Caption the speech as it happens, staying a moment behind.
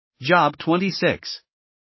Job 26.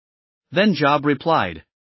 Then Job replied,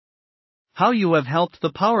 "How you have helped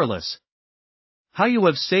the powerless! How you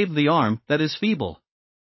have saved the arm that is feeble!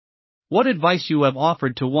 What advice you have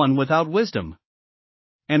offered to one without wisdom!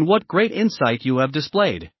 And what great insight you have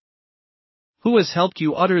displayed! Who has helped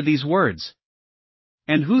you utter these words?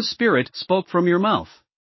 And whose spirit spoke from your mouth?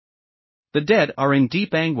 The dead are in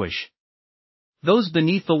deep anguish, those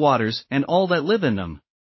beneath the waters and all that live in them.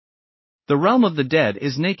 The realm of the dead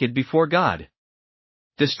is naked before God.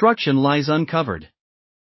 Destruction lies uncovered.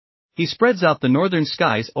 He spreads out the northern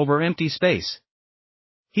skies over empty space.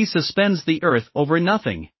 He suspends the earth over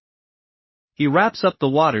nothing. He wraps up the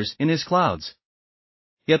waters in his clouds.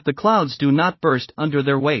 Yet the clouds do not burst under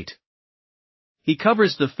their weight. He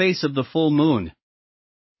covers the face of the full moon,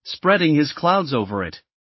 spreading his clouds over it.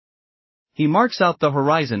 He marks out the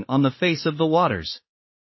horizon on the face of the waters,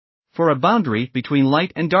 for a boundary between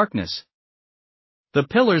light and darkness. The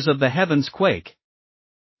pillars of the heavens quake,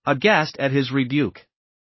 aghast at his rebuke.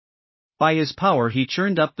 By his power he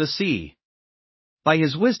churned up the sea. By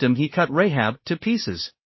his wisdom he cut Rahab to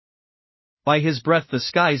pieces. By his breath the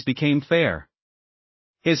skies became fair.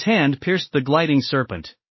 His hand pierced the gliding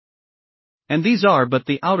serpent. And these are but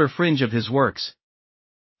the outer fringe of his works.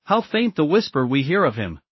 How faint the whisper we hear of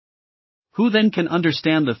him! Who then can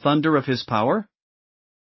understand the thunder of his power?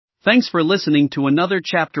 Thanks for listening to another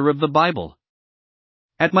chapter of the Bible.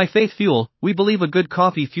 At My Faith Fuel, we believe a good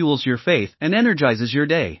coffee fuels your faith and energizes your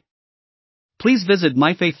day. Please visit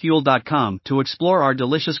myfaithfuel.com to explore our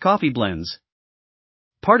delicious coffee blends.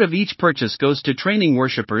 Part of each purchase goes to training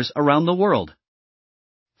worshipers around the world.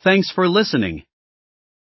 Thanks for listening.